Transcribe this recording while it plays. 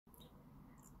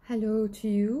Hello to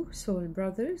you, soul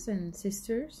brothers and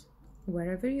sisters,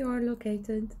 wherever you are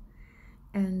located,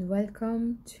 and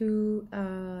welcome to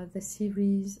the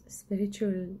series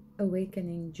Spiritual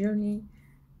Awakening Journey,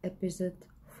 episode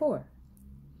 4.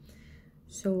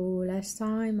 So last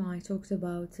time I talked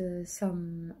about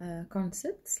some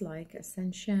concepts like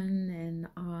ascension, and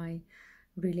I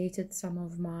related some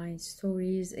of my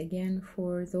stories again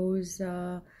for those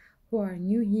who are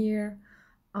new here.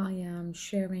 I am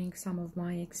sharing some of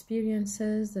my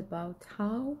experiences about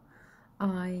how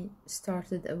I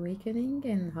started awakening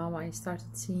and how I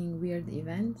started seeing weird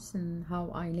events and how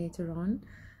I later on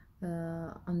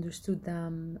understood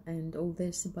them and all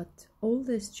this. But all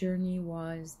this journey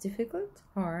was difficult,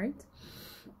 hard.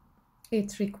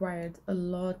 It required a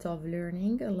lot of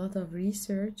learning, a lot of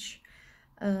research,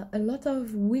 a lot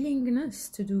of willingness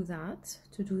to do that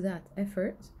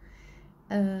effort.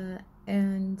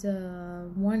 And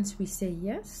once we say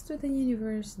yes to the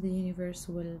universe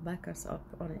will back us up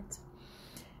on it.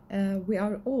 We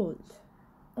are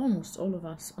almost all of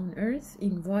us on earth,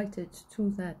 invited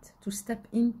to step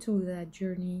into that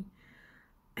journey,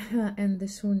 and the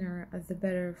sooner the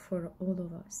better for all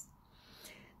of us.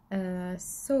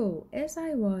 So as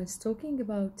I was talking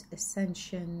about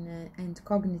ascension and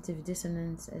cognitive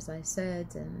dissonance, as I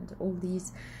said, and all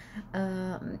these,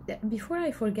 before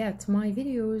I forget, my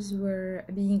videos were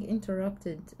being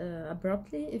interrupted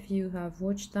abruptly. If you have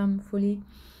watched them fully,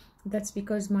 that's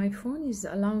because my phone is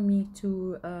allowing me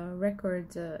to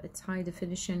record its high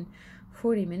definition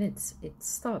 40 minutes. It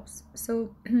stops.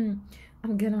 So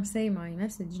I'm gonna say my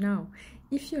message now.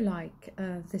 If you like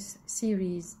this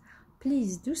series,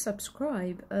 please do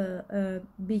subscribe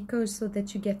because so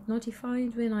that you get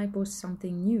notified when I post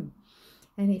something new.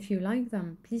 And if you like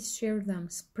them, please share them,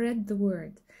 spread the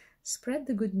word, spread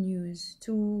the good news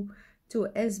to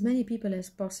as many people as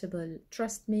possible.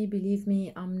 Trust me, believe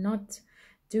me, I'm not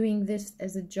doing this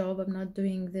as a job. I'm not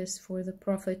doing this for the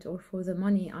profit or for the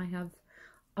money. I have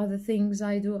other things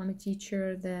I do. I'm a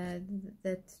teacher that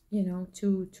you know,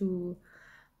 to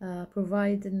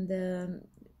provide. And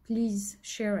please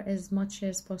share as much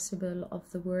as possible of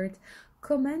the word.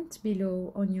 Comment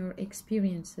below on your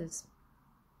experiences.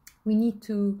 We need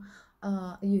to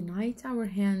unite our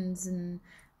hands and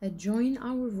join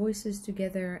our voices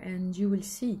together, and you will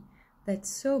see that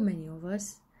so many of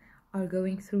us are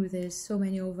going through this. So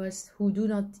many of us who do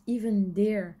not even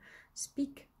dare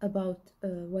speak about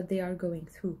what they are going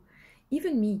through.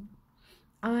 Even me.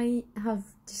 I have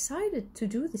decided to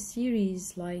do the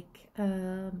series like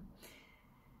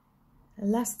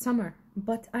last summer,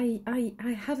 but I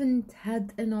haven't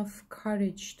had enough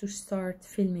courage to start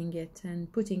filming it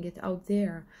and putting it out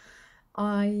there.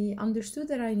 I understood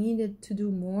that I needed to do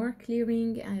more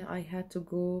clearing. I had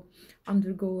to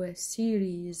undergo a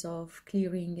series of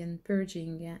clearing and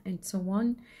purging and so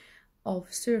on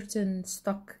of certain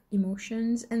stuck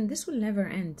emotions, and this will never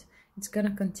end. It's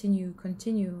gonna continue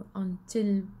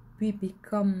until we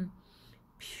become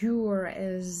pure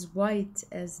as white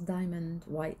as diamond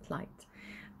white light.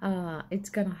 It's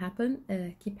gonna happen,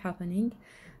 keep happening.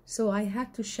 So I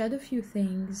had to shed a few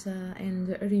things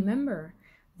and remember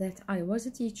that I was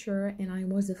a teacher, and I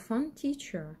was a fun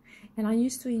teacher, and I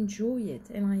used to enjoy it,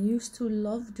 and I used to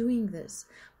love doing this.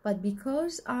 But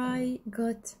because I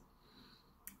got,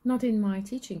 not in my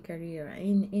teaching career,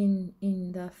 in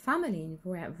the family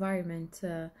environment,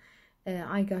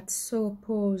 I got so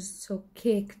opposed, so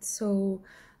kicked, so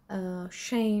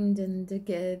shamed, and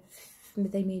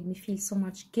they made me feel so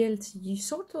much guilt. You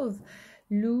sort of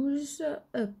lose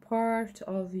a part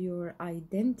of your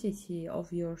identity,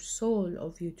 of your soul,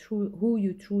 of who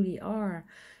you truly are.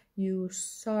 You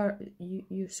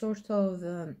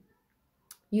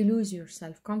lose your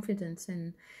self-confidence,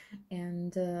 and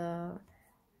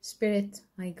Spirit,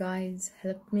 my guides,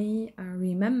 help me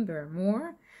remember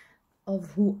more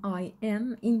of who I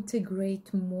am,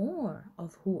 integrate more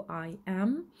of who I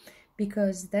am,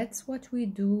 because that's what we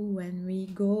do when we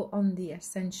go on the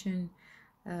ascension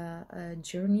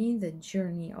journey, the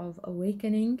journey of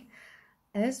awakening.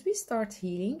 As we start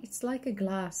healing, it's like a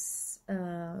glass,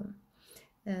 you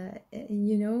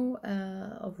know,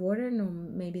 of water. No,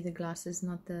 maybe the glass is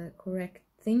not the correct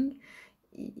thing.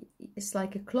 It's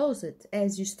like a closet.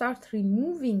 As you start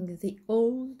removing the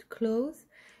old clothes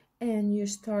and you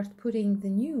start putting the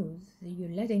new, you're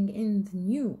letting in the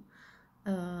new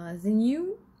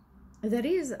that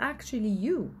is actually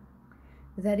you.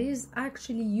 That is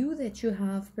actually you, that you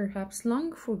have perhaps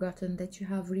long forgotten, that you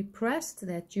have repressed,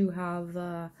 that you have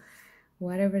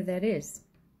whatever that is.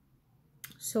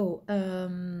 So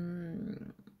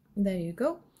there you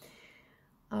go.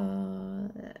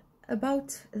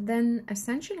 About then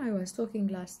ascension, I was talking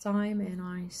last time, and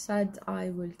I said I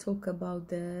will talk about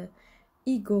the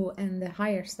ego and the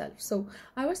higher self. So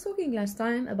I was talking last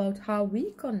time about how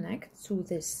we connect to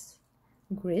this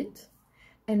grid.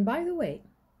 And by the way,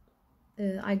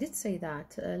 I did say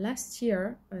that last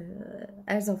year,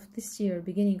 as of this year,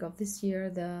 beginning of this year,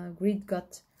 the grid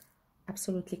got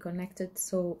absolutely connected,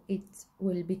 so it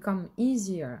will become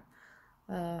easier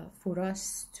for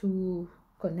us to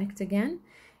connect again.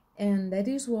 And that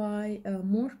is why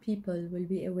more people will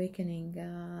be awakening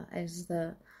as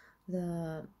the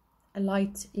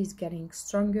light is getting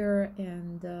stronger,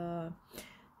 and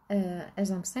as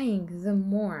I'm saying, the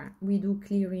more we do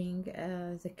clearing,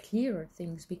 the clearer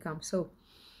things become. So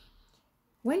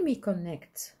when we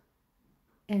connect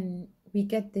and we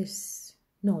get this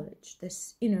knowledge,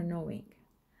 this inner knowing,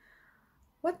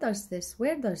 where does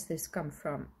this come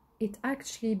from? It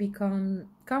actually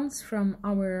comes from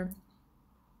our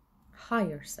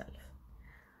higher self.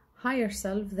 Higher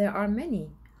self, there are many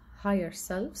higher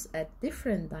selves at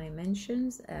different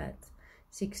dimensions, at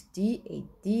 6D,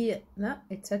 8D,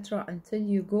 etc., until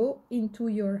you go into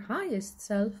your highest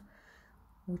self,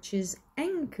 which is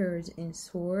anchored in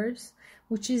source,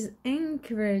 which is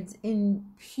anchored in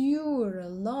pure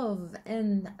love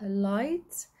and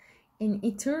light, in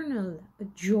eternal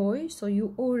joy. So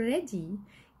you already,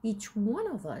 each one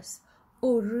of us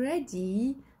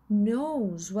already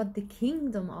knows what the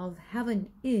kingdom of heaven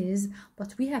is,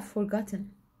 but we have forgotten.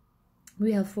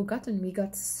 We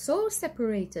got so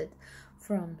separated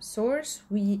from source,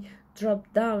 we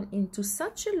dropped down into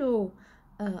such a low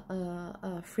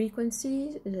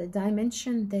frequency,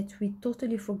 dimension, that we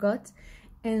totally forgot.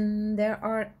 And there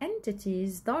are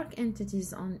entities, dark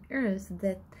entities on earth,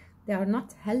 that they are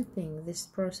not helping this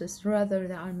process, rather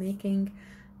they are making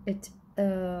it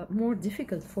more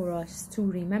difficult for us to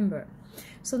remember.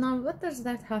 So now, what does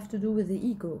that have to do with the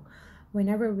ego?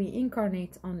 Whenever we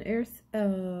incarnate on earth,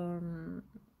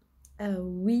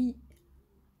 we,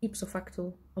 ipso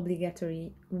facto,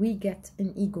 obligatory, we get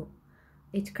an ego.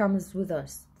 It comes with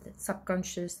us, the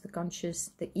subconscious, the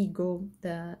conscious, the ego,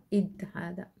 the id, the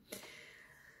hada.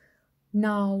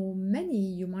 Now,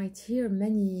 you might hear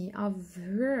many, I've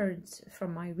heard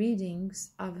from my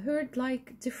readings, I've heard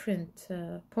like different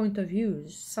point of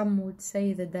views. Some would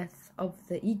say the death of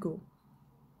the ego,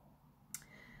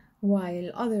 while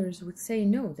others would say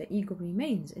no, the ego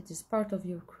remains, it is part of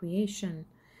your creation,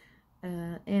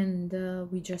 and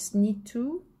we just need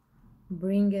to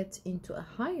bring it into a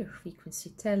higher frequency.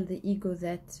 Tell the ego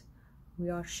that we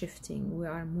are shifting, we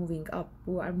are moving up,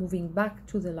 we are moving back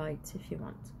to the light, if you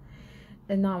want.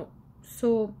 And now,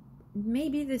 so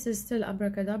maybe this is still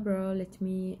abracadabra. Let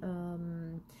me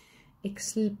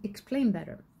explain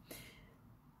better.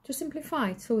 To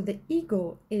simplify it, so the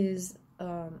ego is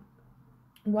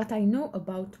what I know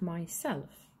about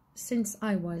myself since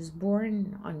I was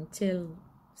born until,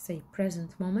 say,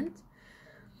 present moment.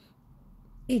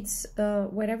 It's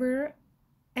whatever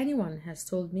anyone has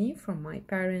told me from my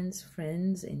parents,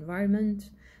 friends,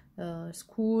 environment,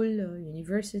 school,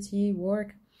 university,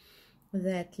 work,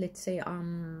 that, let's say,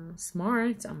 I'm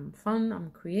smart, I'm fun,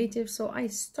 I'm creative. So I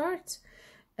start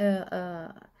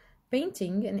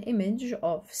painting an image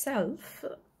of self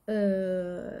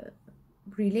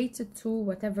related to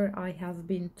whatever I have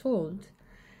been told.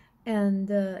 And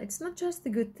it's not just the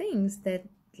good things that,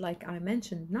 like I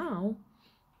mentioned now,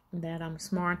 that I'm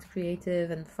smart,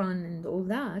 creative, and fun, and all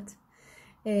that.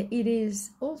 It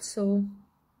is also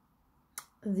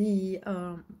the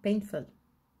painful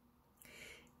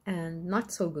and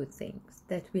not so good things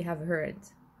that we have heard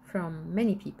from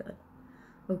many people.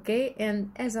 Okay,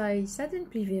 and as I said in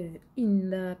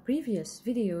the previous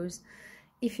videos,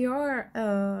 if you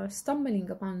are stumbling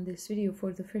upon this video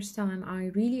for the first time, I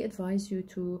really advise you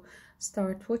to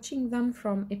start watching them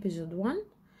from episode 1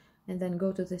 and then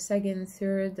go to the second,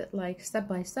 third, like step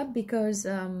by step, because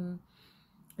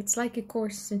it's like a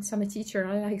course. Since I'm a teacher,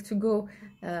 I like to go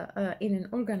in an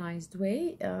organized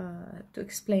way to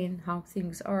explain how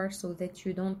things are, so that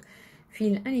you don't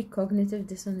feel any cognitive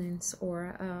dissonance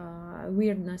or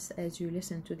weirdness as you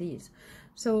listen to these.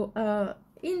 So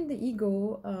in the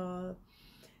ego,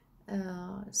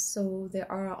 so there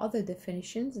are other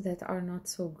definitions that are not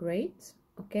so great.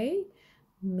 Okay,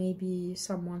 maybe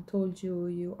someone told you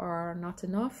you are not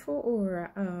enough,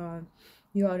 or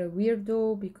you are a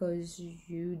weirdo because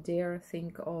you dare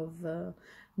think of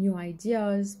new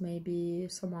ideas. Maybe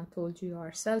someone told you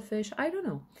are selfish, I don't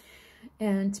know.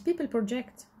 And people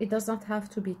project. It does not have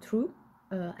to be true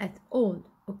at all,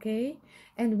 okay?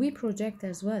 And we project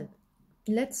as well.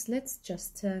 Let's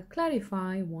just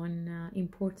clarify one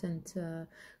important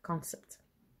concept.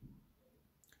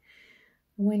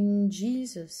 When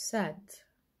Jesus said,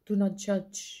 do not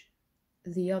judge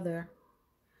the other,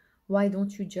 why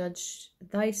don't you judge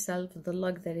thyself, the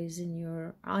log that is in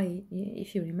your eye?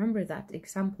 If you remember that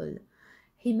example,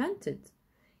 he meant it.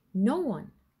 No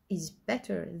one is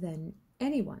better than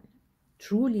anyone,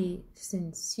 truly,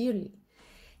 sincerely.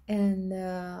 And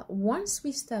once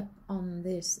we step on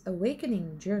this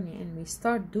awakening journey and we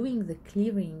start doing the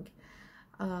clearing,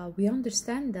 we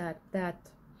understand that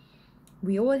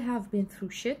we all have been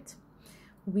through shit.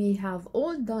 We have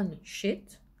all done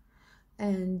shit.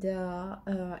 And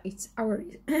it's our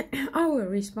our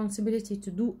responsibility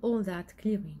to do all that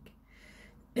clearing.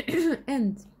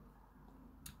 And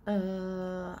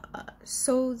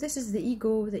so this is the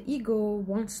ego. The ego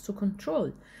wants to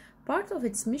control. Part of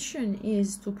its mission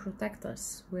is to protect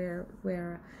us,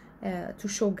 to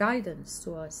show guidance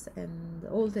to us and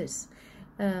all this.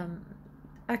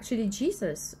 Actually,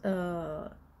 Jesus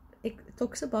it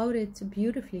talks about it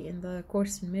beautifully in the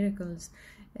Course in Miracles.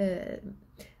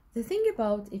 The thing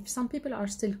about, if some people are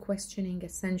still questioning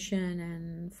ascension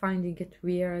and finding it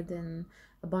weird, and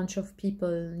a bunch of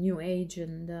people, New Age,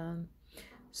 and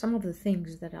some of the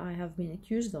things that I have been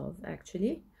accused of,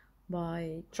 actually,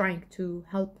 by trying to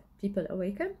help people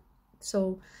awaken.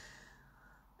 So,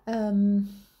 many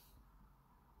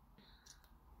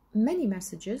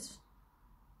messages,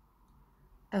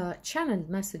 channeled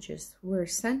messages, were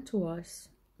sent to us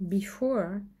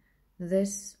before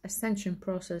this ascension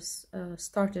process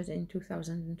started in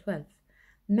 2012.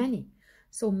 Many.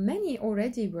 So many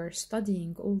already were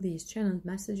studying all these channeled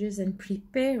messages and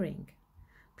preparing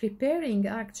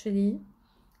actually,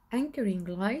 anchoring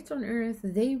light on earth.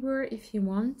 They were, if you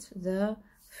want, the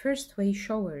first way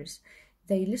showers.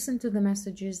 They listened to the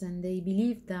messages and they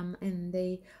believed them, and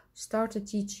they started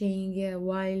teaching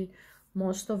while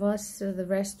most of us, the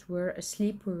rest, were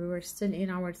asleep. We were still in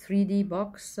our 3D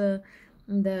box.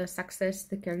 The success,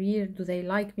 the career, do they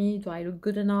like me, do I look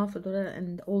good enough,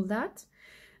 and all that.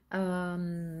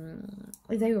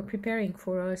 They were preparing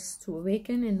for us to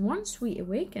awaken. And once we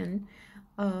awaken,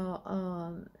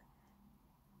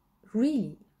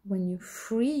 really, when you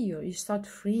you start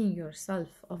freeing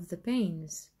yourself of the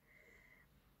pains,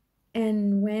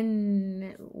 and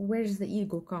where's the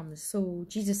ego comes. So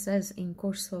Jesus says in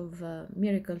Course of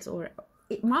Miracles, or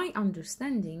my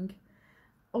understanding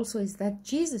also is that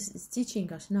Jesus is teaching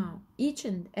us now, each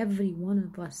and every one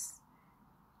of us.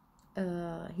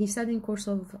 He said in Course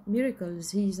of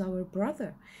Miracles, he is our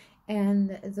brother,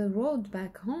 and the road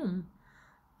back home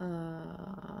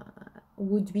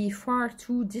would be far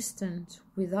too distant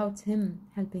without him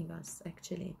helping us,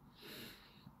 actually.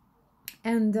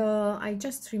 And I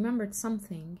just remembered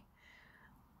something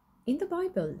in the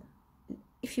Bible.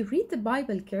 If you read the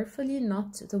Bible carefully,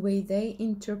 not the way they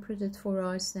interpret it for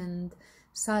us, and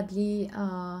sadly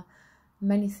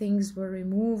many things were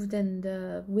removed, and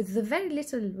with the very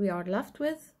little we are left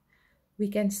with, we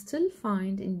can still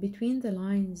find in between the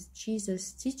lines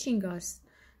Jesus teaching us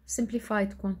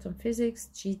simplified quantum physics,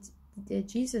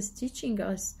 Jesus teaching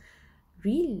us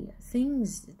real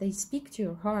things. They speak to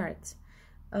your heart.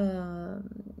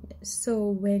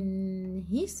 So when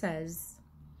he says,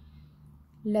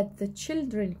 let the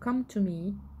children come to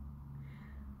me,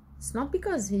 it's not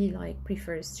because he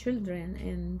prefers children,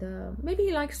 and maybe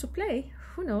he likes to play,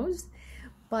 who knows.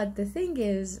 But the thing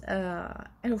is,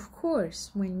 and of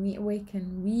course, when we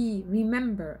awaken, we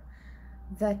remember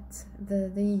that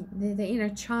the inner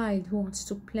child who wants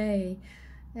to play,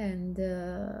 and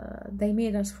they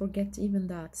made us forget even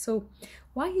that. So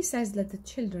why he says let the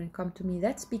children come to me,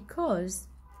 that's because,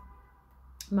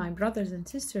 my brothers and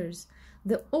sisters,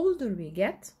 the older we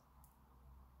get,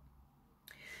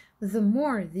 the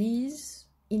more these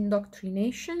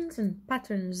indoctrinations and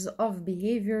patterns of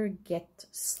behavior get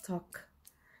stuck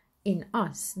in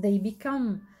us. They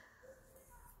become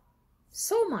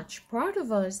so much part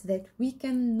of us that we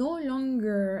can no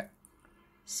longer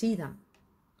see them.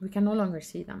 We can no longer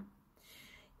see them.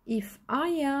 If I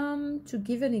am to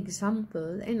give an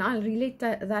example, and I'll relate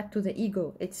that to the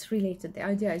ego, it's related, the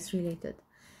idea is related.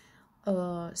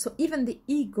 So even the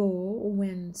ego,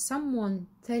 when someone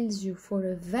tells you for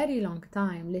a very long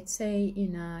time, let's say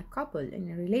in a couple,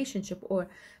 in a relationship, or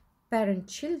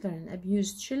parent-children,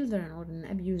 abused children, or an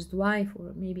abused wife,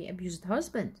 or maybe abused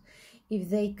husband, if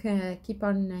they keep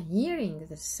on hearing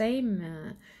the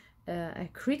same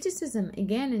criticism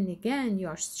again and again, you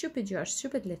are stupid,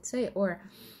 let's say, or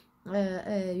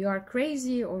you are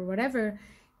crazy, or whatever,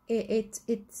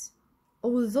 it's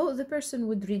although the person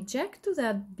would reject to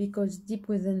that, because deep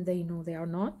within they know they are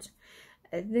not,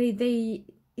 they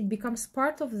it becomes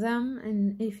part of them.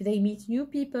 And if they meet new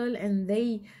people and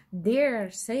they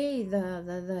dare say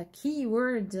the key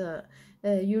word,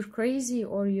 you're crazy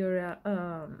or you're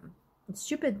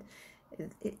stupid,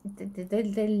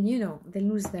 they'll, you know, they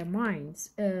lose their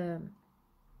minds.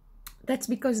 That's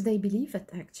because they believe it,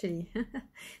 actually.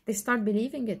 They start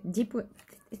believing it deep.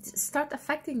 It start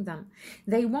affecting them.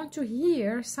 They want to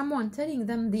hear someone telling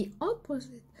them the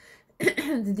opposite,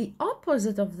 the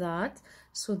opposite of that,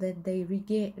 so that they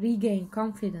regain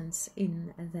confidence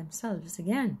in themselves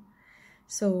again.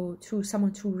 So through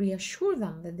someone to reassure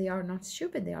them that they are not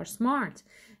stupid, they are smart,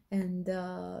 and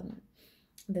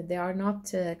that they are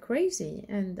not crazy.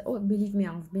 And oh, believe me,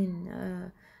 I've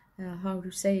been how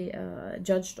to say,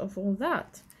 judged of all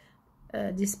that,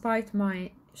 despite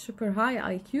my super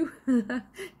high IQ.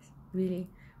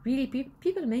 really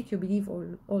people make you believe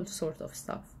all sort of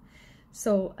stuff.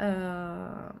 So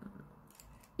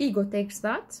ego takes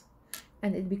that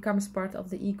and it becomes part of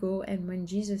the ego. And when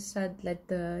Jesus said, let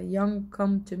the young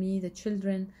come to me, the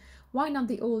children, why not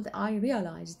the old, I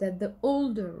realized that the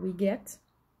older we get,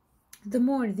 the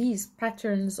more these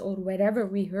patterns or whatever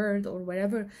we heard or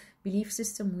whatever belief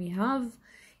system we have,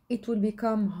 it will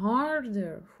become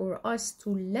harder for us to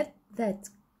let that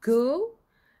go,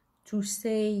 to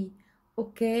say,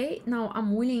 okay, now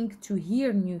I'm willing to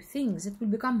hear new things. It will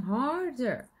become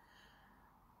harder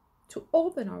to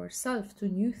open ourselves to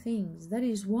new things. That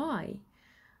is why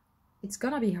it's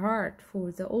gonna be hard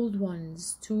for the old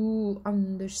ones to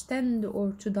understand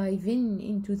or to dive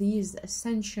into these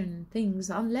ascension things,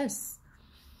 unless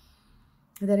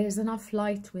there is enough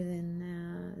light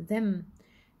within them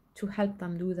to help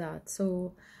them do that.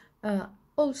 So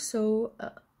also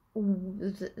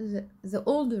the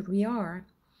older we are,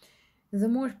 the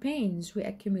more pains we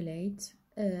accumulate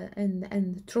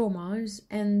and traumas,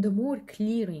 and the more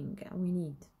clearing we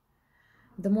need.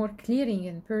 The more clearing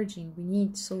and purging we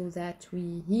need, so that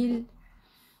we heal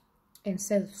and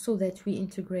so that we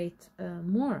integrate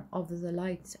more of the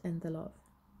light and the love.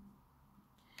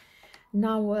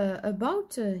 Now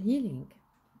about healing,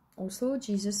 also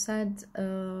Jesus said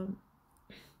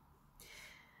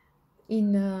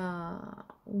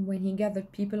when he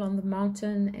gathered people on the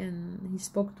mountain and he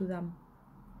spoke to them.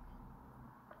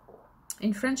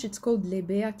 In French it's called les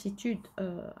béatitudes.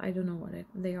 I don't know what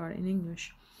they are in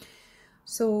English.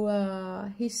 So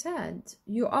he said,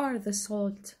 you are the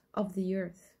salt of the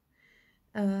earth.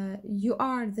 You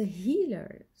are the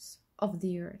healers of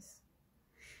the earth.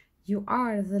 You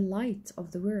are the light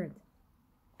of the world.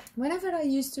 Whenever I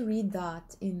used to read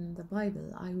that in the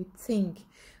Bible, I would think,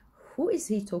 who is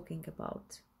he talking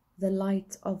about? The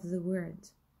light of the world.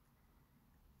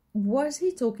 Was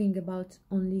he talking about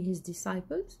only his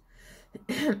disciples?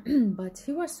 But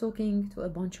he was talking to a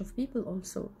bunch of people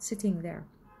also sitting there.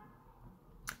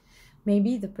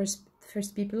 Maybe the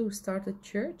first people who started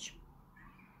church.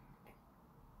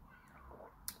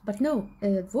 But no,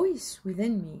 a voice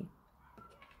within me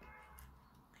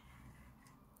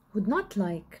would not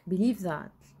believe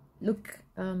that. Look,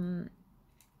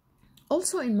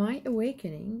 also in my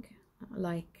awakening,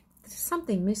 there's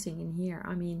something missing in here.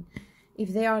 I mean,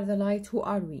 if they are the light, who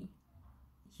are we?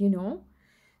 You know?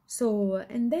 So,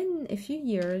 and then a few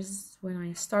years when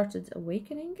I started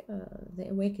awakening, the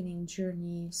awakening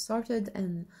journey started,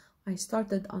 and I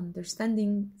started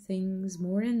understanding things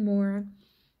more and more,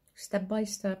 step by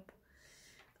step.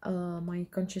 My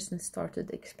consciousness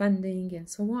started expanding and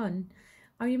so on.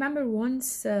 I remember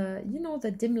once, you know,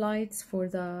 the dim lights for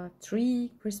the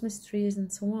Christmas trees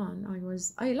and so on.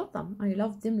 I love them. I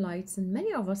love dim lights, and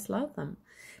many of us love them.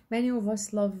 Many of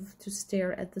us love to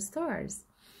stare at the stars.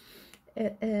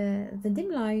 The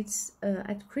dim lights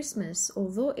at Christmas,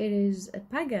 although it is a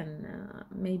pagan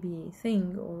maybe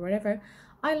thing or whatever,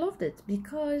 I loved it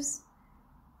because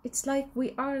it's like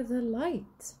we are the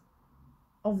light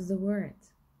of the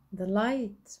world. The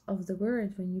light of the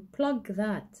world, when you plug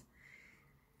that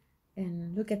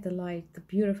and look at the light, the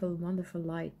beautiful, wonderful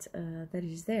light that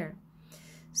is there.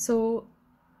 So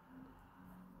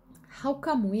how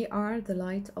come we are the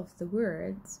light of the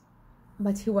world,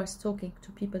 but he was talking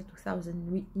to people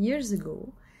 2000 years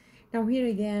ago? Now here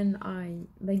again, I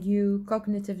beg you,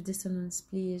 cognitive dissonance,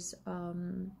 please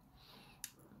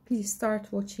please start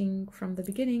watching from the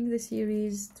beginning the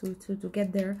series to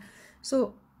get there.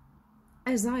 So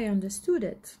as I understood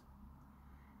it,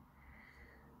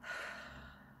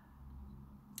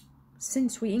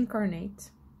 since we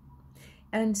incarnate,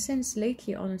 and since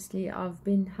lately, honestly, I've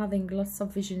been having lots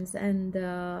of visions, and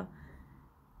it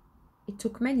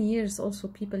took many years also,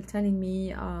 people telling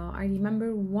me, I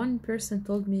remember one person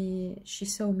told me she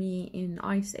saw me in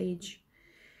Ice Age,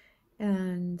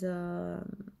 and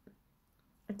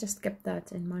I just kept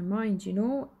that in my mind, you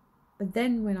know. But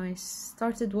then when I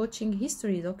started watching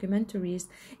history documentaries,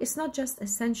 it's not just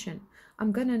ascension.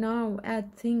 I'm gonna now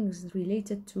add things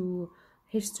related to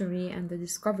history and the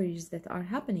discoveries that are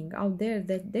happening out there,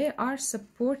 that they are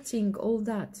supporting all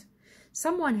that.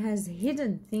 Someone has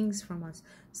hidden things from us.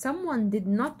 Someone did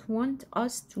not want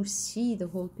us to see the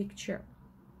whole picture.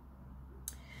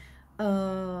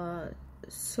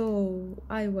 So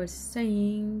I was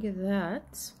saying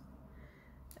that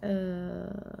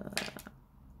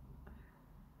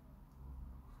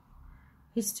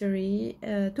history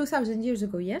 2000 years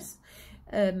ago, yes.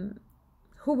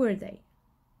 Who were they?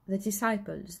 The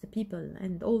disciples, the people,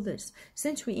 and all this.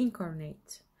 Since we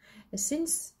incarnate,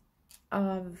 since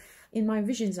in my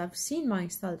visions I've seen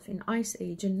myself in Ice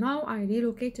Age, and now I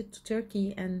relocated to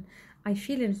Turkey and I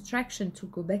feel an attraction to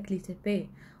Göbekli Tepe.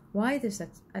 Why this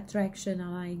attraction?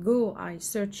 And I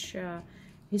search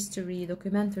history,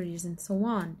 documentaries, and so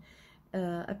on.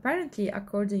 Apparently,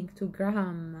 according to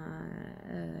Graham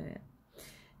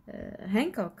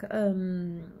Hancock,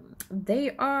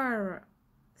 they are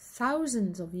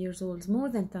thousands of years old, more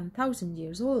than 10,000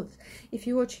 years old. If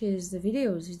you watch his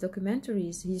videos, his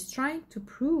documentaries, he's trying to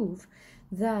prove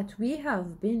that we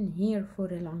have been here for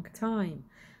a long time.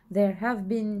 There have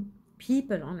been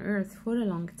people on earth for a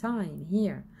long time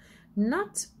here,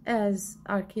 not as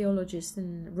archaeologists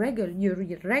and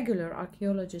regular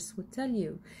archaeologists would tell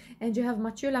you. And you have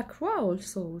Mathieu Lacroix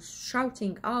also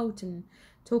shouting out and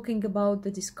talking about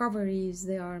the discoveries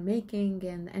they are making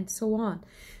and so on.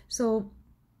 So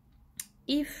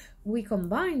if we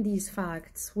combine these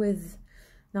facts with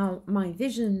now my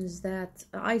visions that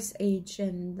Ice Age,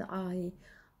 and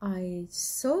I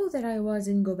saw that I was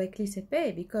in Göbekli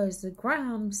Tepe, because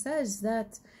Graham says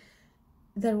that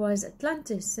there was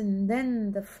Atlantis, and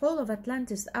then the fall of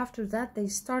Atlantis. After that, they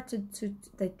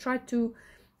tried to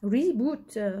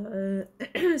reboot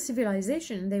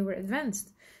civilization. They were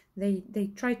advanced.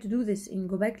 They tried to do this in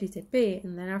Göbekli Tepe,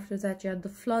 and then after that you had the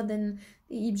flood in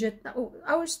Egypt.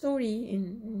 Our story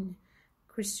in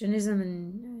Christianism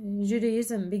and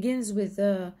Judaism begins with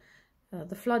the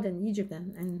flood in Egypt,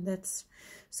 and that's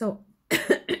so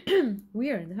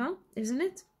weird, huh? Isn't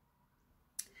it?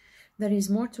 There is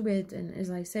more to it, and as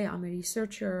I say, I'm a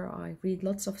researcher. I read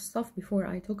lots of stuff before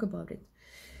I talk about it.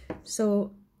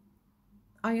 So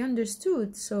I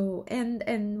understood. So and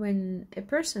when a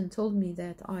person told me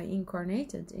that I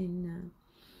incarnated in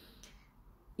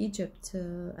Egypt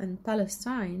and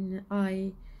Palestine,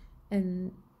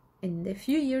 and a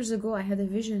few years ago I had a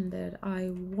vision that I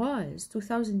was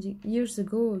 2000 years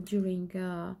ago during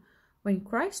when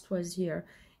Christ was here,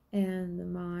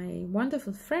 and my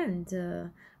wonderful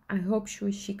friend, I hope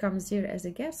she comes here as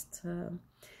a guest,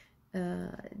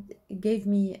 gave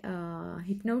me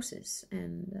hypnosis,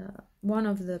 and one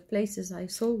of the places I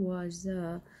saw was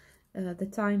the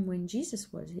time when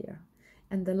Jesus was here,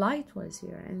 and the light was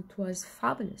here, and it was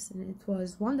fabulous, and it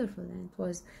was wonderful, and it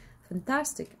was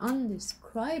fantastic,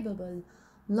 undescribable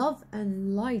love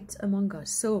and light among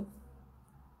us. So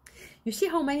you see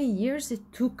how many years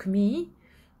it took me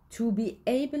to be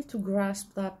able to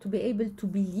grasp that, to be able to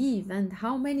believe, and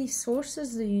how many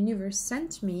sources the universe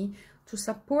sent me to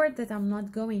support that I'm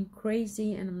not going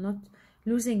crazy and I'm not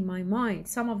losing my mind.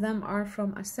 Some of them are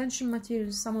from ascension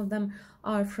materials, some of them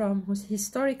are from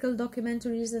historical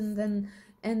documentaries,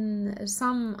 and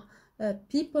some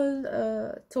people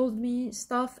told me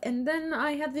stuff, and then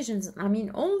I had visions. I mean,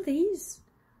 all these,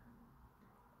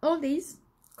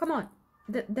 come on,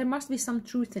 there must be some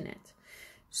truth in it.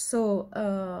 So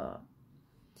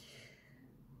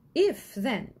if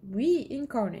then we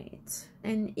incarnate,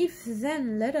 and if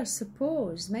then, let us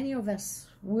suppose, many of us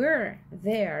were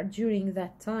there during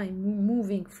that time,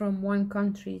 moving from one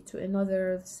country to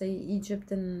another, say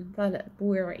Egypt, and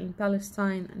we're in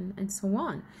Palestine, and so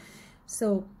on.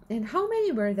 So, and how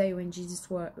many were they when Jesus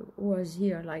was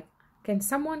here? Like, can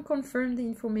someone confirm the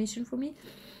information for me?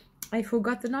 I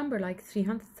forgot the number, like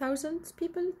 300,000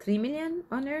 people, 3 million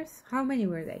on earth. How many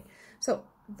were they? So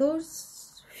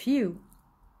those few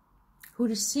who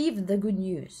received the good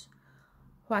news,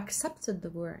 who accepted the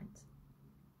word,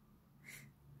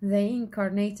 they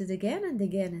incarnated again and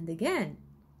again and again,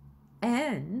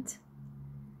 and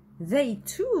they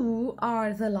too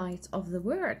are the light of the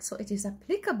word. So it is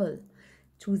applicable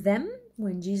to them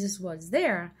when Jesus was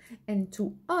there, and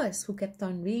to us who kept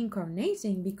on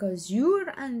reincarnating, because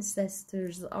your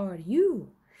ancestors are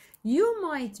you. You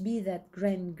might be that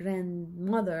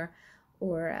grandmother,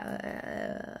 or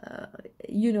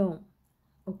you know,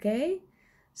 okay?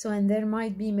 So, and there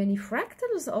might be many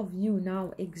fractals of you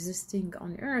now existing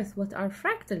on earth. What are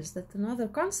fractals? That's another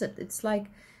concept. It's like,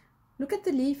 Look at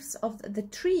the leaves of the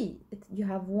tree. You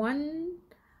have one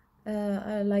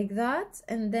like that,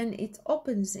 and then it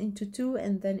opens into two,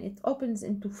 and then it opens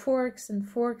into forks and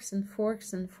forks and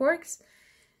forks and forks.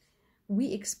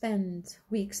 We expand,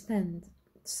 we expand.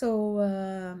 So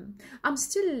I'm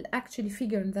still actually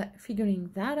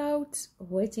figuring that out,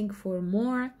 waiting for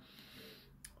more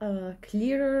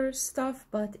clearer stuff,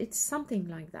 but it's something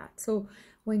like that. So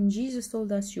when Jesus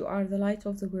told us, you are the light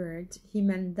of the world, he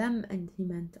meant them and he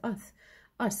meant us.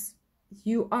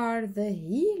 You are the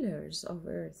healers of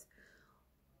earth.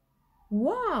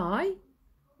 Why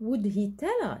would he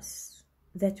tell us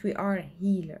that we are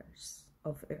healers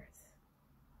of earth?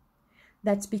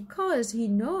 That's because he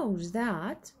knows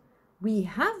that we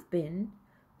have been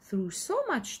through so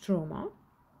much trauma,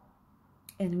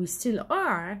 and we still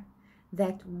are,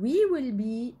 that we will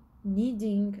be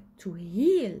needing to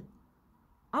heal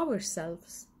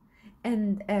ourselves.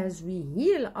 And as we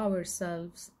heal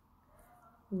ourselves,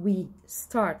 we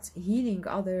start healing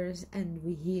others, and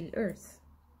we heal earth.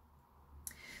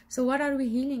 So what are we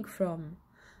healing from?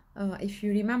 If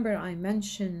you remember, I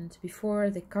mentioned before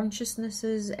the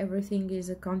consciousnesses. Everything is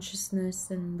a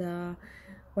consciousness, and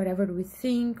whatever we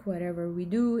think, whatever we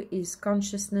do is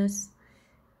consciousness.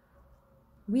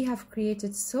 We have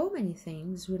created so many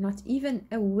things we're not even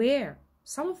aware.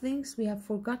 Some things we have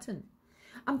forgotten.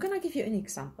 I'm gonna give you an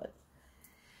example.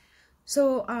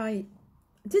 So I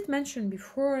did mention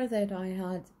before that I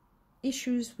had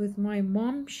issues with my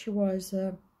mom. She was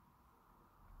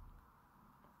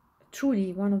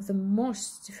truly one of the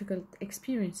most difficult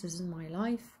experiences in my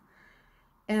life,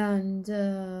 and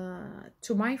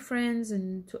to my friends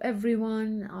and to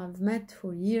everyone I've met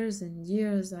for years and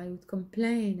years, I would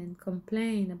complain and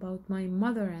complain about my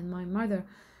mother and my mother.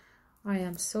 I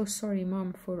am so sorry,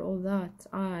 Mom, for all that.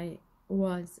 I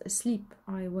was asleep,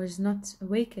 I was not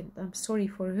awakened. I'm sorry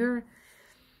for her,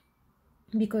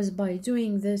 because by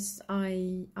doing this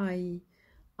I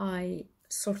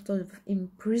sort of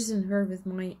imprison her with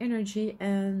my energy.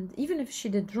 And even if she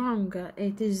did wrong,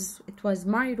 it was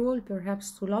my role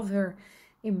perhaps to love her,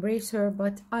 embrace her,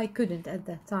 but I couldn't at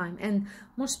that time, and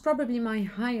most probably my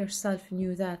higher self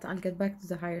knew that. I'll get back to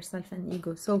the higher self and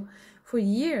ego. So for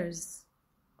years,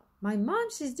 my mom,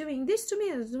 she's doing this to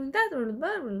me, she's doing that, or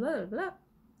blah blah blah blah,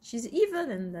 she's evil,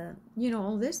 and you know,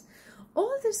 all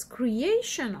this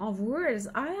creation of words.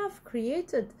 I have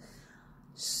created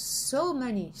so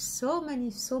many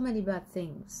bad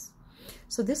things.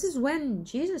 So this is when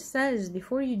Jesus says,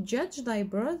 before you judge thy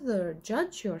brother,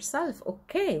 judge yourself.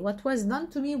 Okay, what was done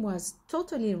to me was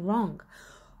totally wrong,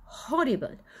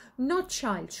 horrible. No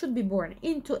child should be born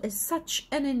into such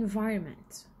an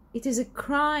environment. It is a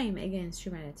crime against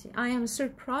humanity. I am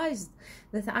surprised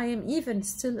that I am even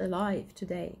still alive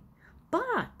today,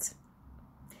 but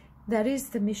that is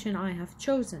the mission I have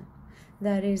chosen.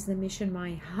 That is the mission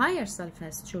my higher self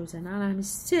has chosen, and I'm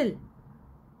still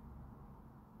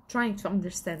trying to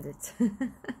understand it.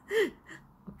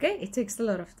 Okay, it takes a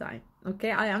lot of time.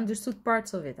 Okay, I understood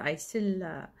parts of it. I still,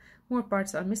 more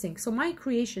parts are missing. So my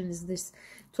creation is this,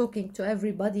 talking to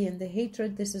everybody and the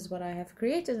hatred. This is what I have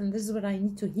created, and this is what I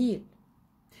need to heal,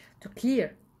 to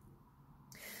clear,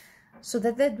 so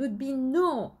that there would be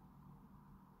no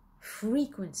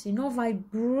frequency, no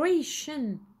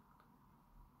vibration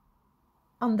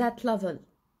on that level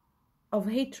of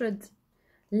hatred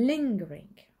lingering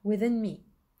within me.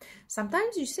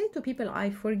 Sometimes you say to people, I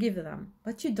forgive them,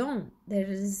 but you don't. There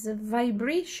is a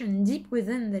vibration deep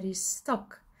within that is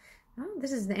stuck.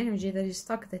 This is the energy that is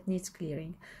stuck, that needs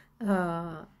clearing.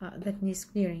 Another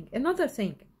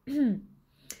thing,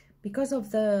 because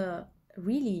of the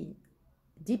really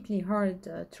deeply hard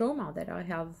trauma that I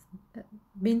have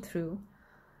been through,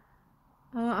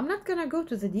 I'm not gonna go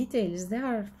to the details. They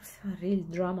are real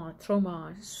trauma,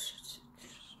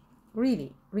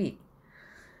 really.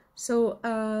 So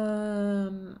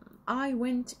I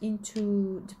went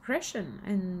into depression,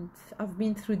 and I've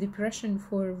been through depression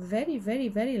for a very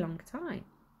long time.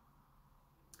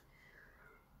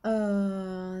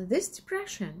 This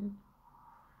depression,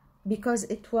 because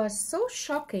it was so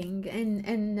shocking,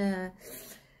 and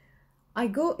I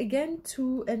go again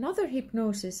to another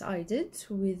hypnosis I did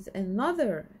with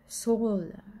another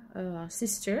soul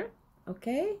sister,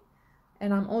 okay?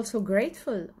 And I'm also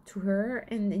grateful to her.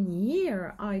 And in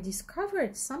here, I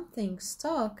discovered something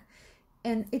stuck,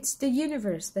 and it's the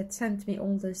universe that sent me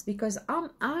all this, because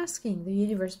I'm asking the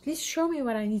universe, please show me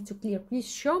what I need to clear. Please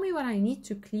show me what I need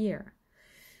to clear.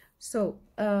 So,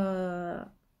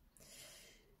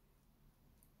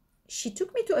 she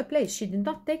took me to a place. She did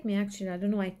not take me, actually. I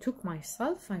don't know. I took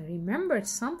myself. I remembered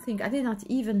something I did not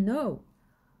even know.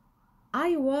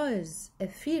 I was a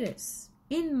fetus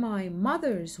in my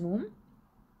mother's womb,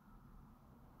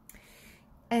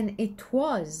 and it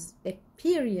was a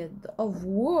period of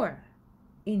war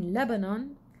in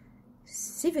Lebanon,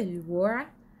 civil war,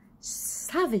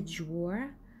 savage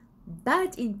war,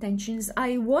 bad intentions.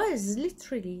 I was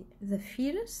literally the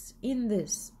fetus in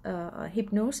this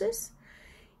hypnosis,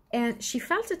 and she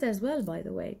felt it as well, by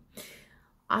the way.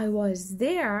 I was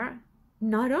there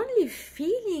not only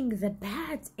feeling the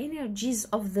bad energies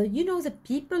of the, you know, the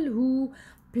people who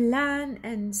plan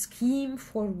and scheme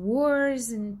for wars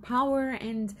and power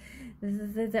and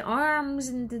the arms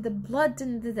and the blood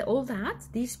and all that,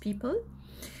 these people.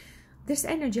 This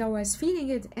energy, I was feeling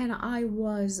it, and I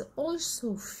was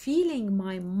also feeling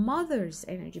my mother's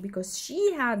energy because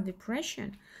she had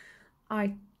depression.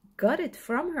 I got it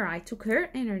from her. I took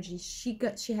her energy.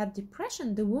 She had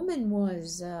depression. The woman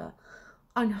was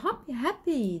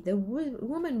unhappy. The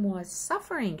woman was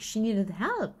suffering. She needed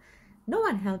help. No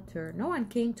one helped her. No one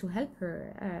came to help her.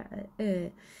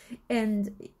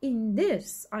 And in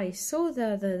this, I saw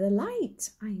the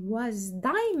light. I was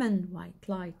diamond white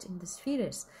light in the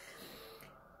spheres.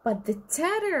 But the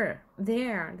terror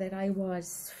there that I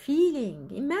was feeling,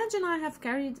 imagine I have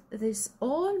carried this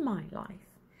all my life.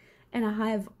 And I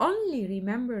have only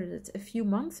remembered it a few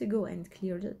months ago and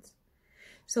cleared it.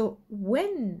 So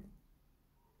when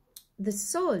the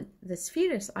soul, the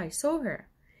spheres, I saw her,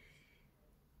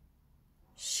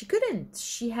 she couldn't.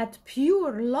 She had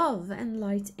pure love and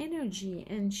light energy,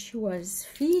 and she was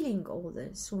feeling all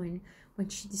this when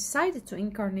she decided to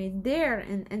incarnate there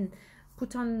and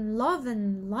put on love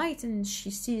and light, and she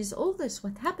sees all this.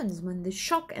 What happens when the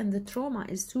shock and the trauma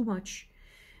is too much?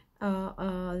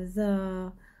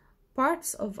 The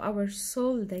parts of our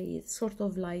soul, they sort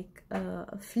of like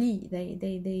flee.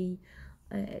 They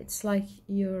it's like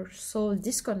your soul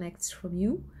disconnects from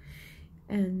you,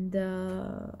 and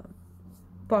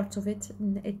part of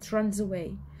it runs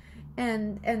away.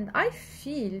 And I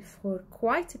feel for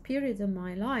quite a period in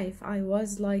my life I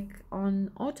was like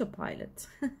on autopilot.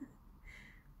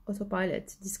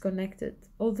 Autopilot, disconnected,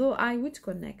 although I would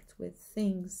connect with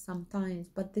things sometimes,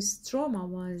 but this trauma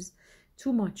was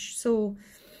too much. So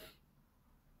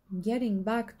getting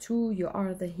back to, you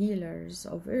are the healers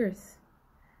of earth.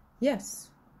 Yes,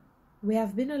 we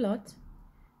have been a lot.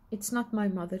 It's not my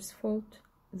mother's fault.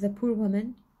 The poor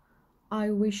woman. I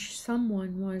wish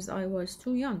someone was, I was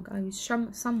too young. I wish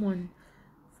someone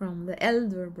from the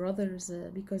elder brothers,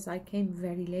 because I came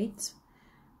very late.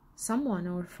 Someone,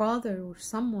 or father, or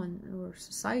someone, or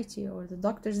society, or the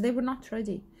doctors, they were not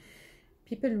ready.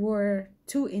 People were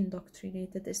too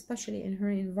indoctrinated, especially in her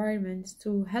environment,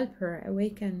 to help her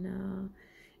awaken,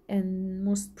 and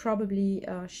most probably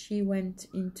she went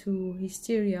into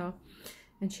hysteria,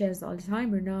 and she has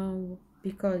Alzheimer's now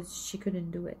because she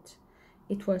couldn't do it.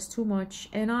 It was too much,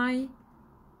 and I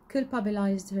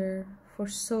culpabilized her for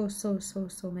so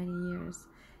many years,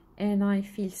 and I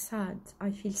feel sad. I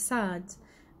feel sad.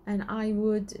 And I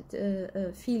would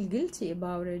feel guilty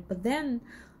about it. But then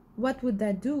what would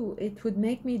that do? It would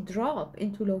make me drop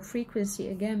into low frequency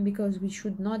again, because we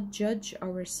should not judge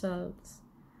ourselves.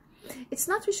 It's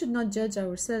not we should not judge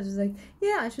ourselves. It's like,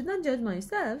 yeah, I should not judge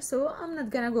myself, so I'm not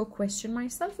gonna go question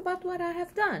myself about what I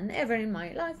have done ever in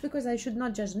my life, because I should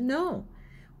not judge. No,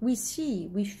 we see,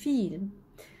 we feel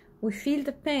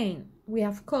the pain we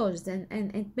have caused, and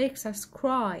it makes us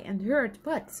cry and hurt.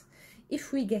 But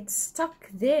if we get stuck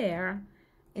there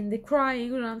in the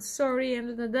crying, oh, I'm sorry,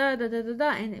 and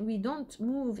and we don't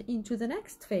move into the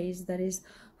next phase, that is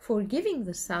forgiving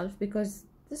the self, because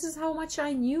this is how much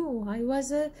I knew. I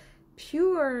was a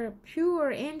pure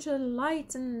angel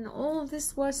light, and all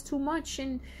this was too much,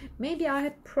 and maybe I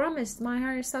had promised, my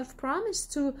higher self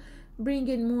promised to bring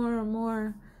in more and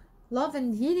more love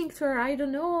and healing to her. I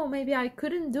don't know, maybe I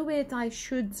couldn't do it. I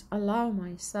should allow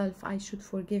myself, I should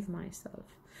forgive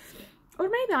myself. Or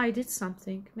maybe I did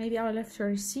something. Maybe I left her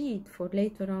a seed for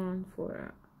later on,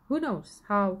 for who knows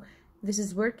how this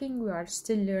is working. We are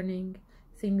still learning.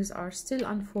 Things are still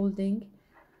unfolding.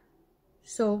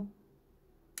 So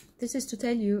this is to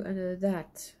tell you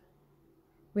that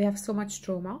we have so much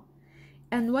trauma.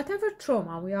 And whatever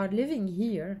trauma we are living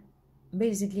here,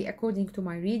 basically according to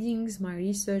my readings, my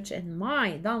research, and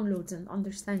my downloads and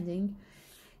understanding,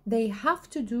 they have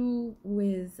to do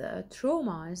with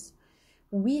traumas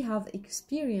we have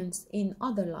experienced in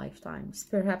other lifetimes,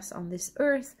 perhaps on this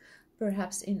earth,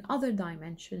 perhaps in other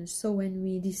dimensions. So when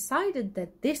we decided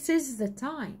that this is the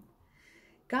time,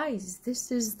 guys,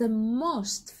 this is the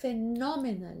most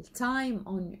phenomenal time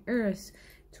on earth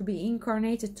to be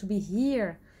incarnated, to be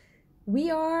here.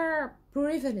 We are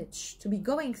privileged to be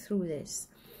going through this.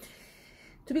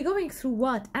 To be going through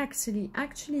what?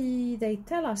 Actually they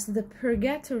tell us the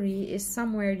purgatory is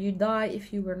somewhere you die.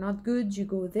 If you were not good, you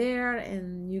go there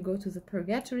and you go to the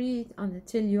purgatory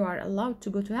until you are allowed to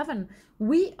go to heaven.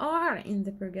 We are in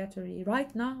the purgatory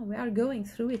right now. We are going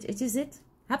through it. It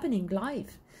happening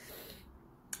live.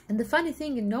 And the funny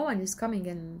thing, no one is coming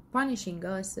and punishing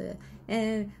us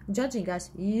and judging us.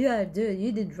 Yeah, dude,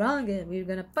 you did wrong and we're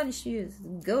gonna punish you.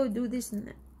 Go do this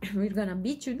and we're gonna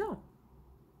beat you. No.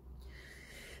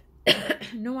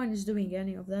 No one is doing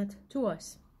any of that to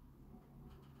us.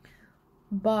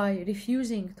 By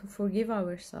refusing to forgive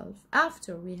ourselves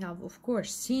after we have, of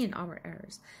course, seen our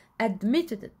errors,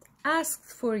 admitted it, asked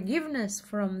forgiveness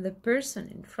from the person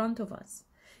in front of us,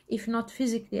 if not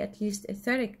physically, at least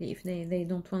ethically, if they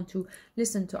don't want to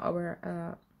listen to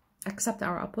our, accept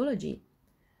our apology.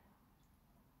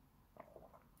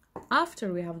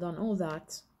 After we have done all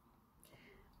that,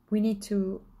 we need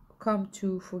to come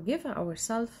to forgive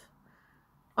ourselves.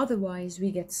 Otherwise,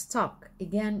 we get stuck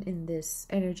again in this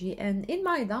energy. And in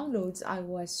my downloads, I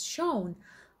was shown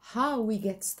how we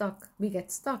get stuck.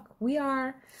 We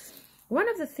are, one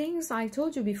of the things I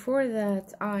told you before,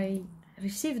 that I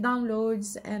receive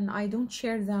downloads and I don't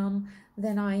share them.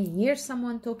 Then I hear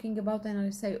someone talking about it and I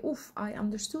say, oof, I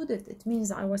understood it. It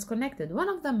means I was connected. One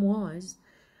of them was,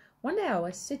 one day I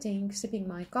was sitting, sipping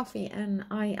my coffee, and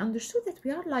I understood that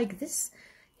we are like this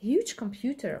huge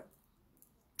computer,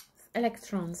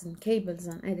 electrons and cables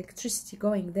and electricity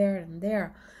going there and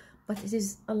there, but it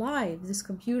is alive, this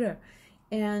computer.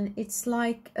 And it's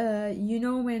like, you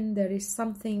know, when there is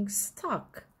something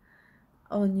stuck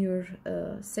on your,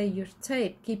 say your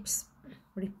tape keeps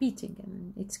repeating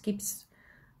and it keeps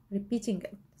repeating.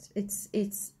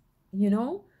 It's, you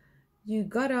know, you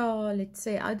gotta, let's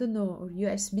say, I don't know, or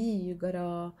USB, you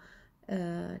gotta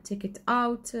take it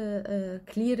out,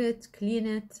 clear it, clean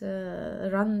it,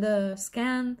 run the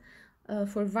scan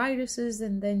for viruses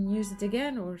and then use it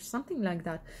again or something like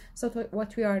that. So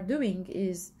what we are doing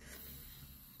is,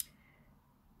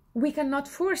 we cannot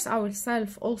force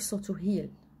ourselves also to heal.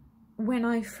 When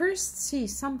I first see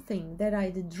something that I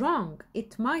did wrong,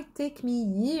 it might take me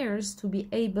years to be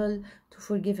able to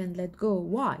forgive and let go.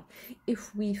 Why?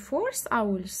 If we force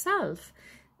ourselves,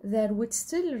 there would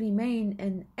still remain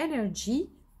an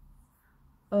energy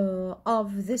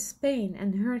of this pain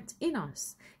and hurt in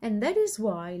us. And that is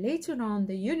why later on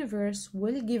the universe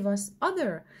will give us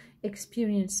other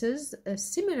experiences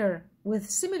with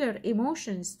similar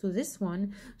emotions to this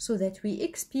one, so that we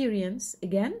experience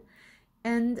again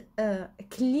and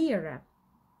clear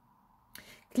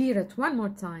it one more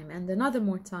time and another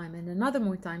more time and another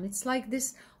more time. It's like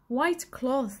this white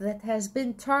cloth that has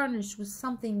been tarnished with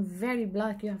something very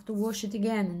black. You have to wash it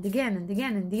again and again and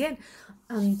again and again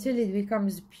until it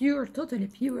becomes pure, totally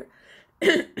pure,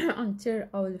 until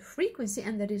our frequency.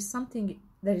 And there is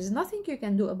nothing you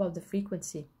can do about the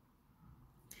frequency.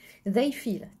 They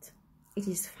feel it. It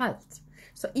is felt.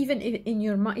 So even if in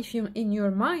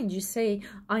your mind you say,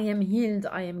 I am healed,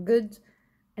 I am good,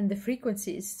 and the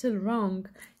frequency is still wrong,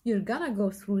 you're gonna go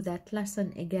through that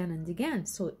lesson again and again.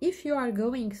 So if you are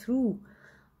going through,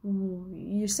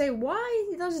 you say,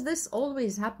 why does this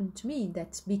always happen to me?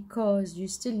 That's because you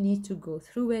still need to go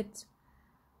through it,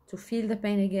 to feel the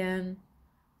pain again,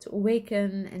 to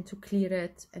awaken and to clear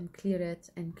it and clear it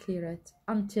and clear it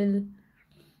until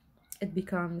it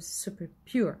becomes super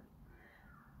pure.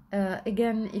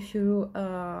 Again, if you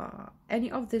any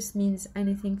of this means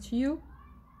anything to you,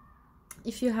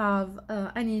 if you have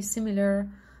any similar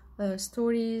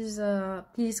stories,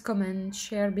 please comment,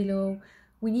 share below.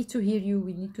 We need to hear you.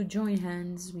 We need to join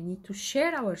hands. We need to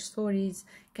share our stories,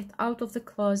 get out of the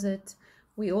closet.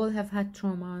 We all have had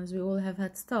traumas. We all have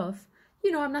had stuff.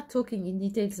 You know, I'm not talking in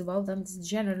details about them, it's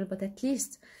general, but at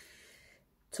least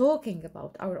talking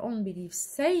about our own beliefs,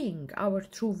 saying our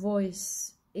true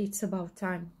voice. It's about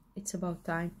time. It's about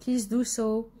time. Please do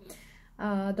so.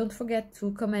 Don't forget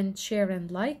to comment, share and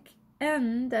like.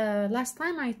 And last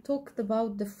time I talked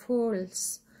about the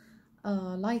false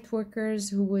light workers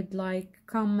who would like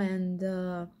come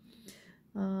and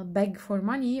beg for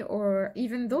money, or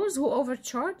even those who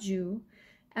overcharge you.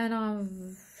 And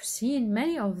I've seen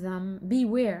many of them.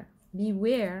 Beware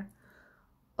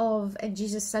of, and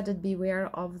Jesus said it, beware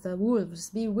of the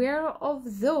wolves. Beware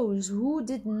of those who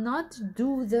did not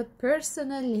do the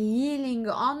personal healing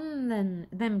on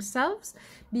themselves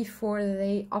before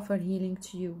they offer healing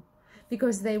to you,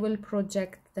 because they will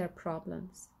project their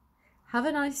problems. Have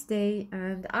a nice day,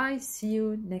 and I see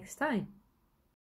you next time.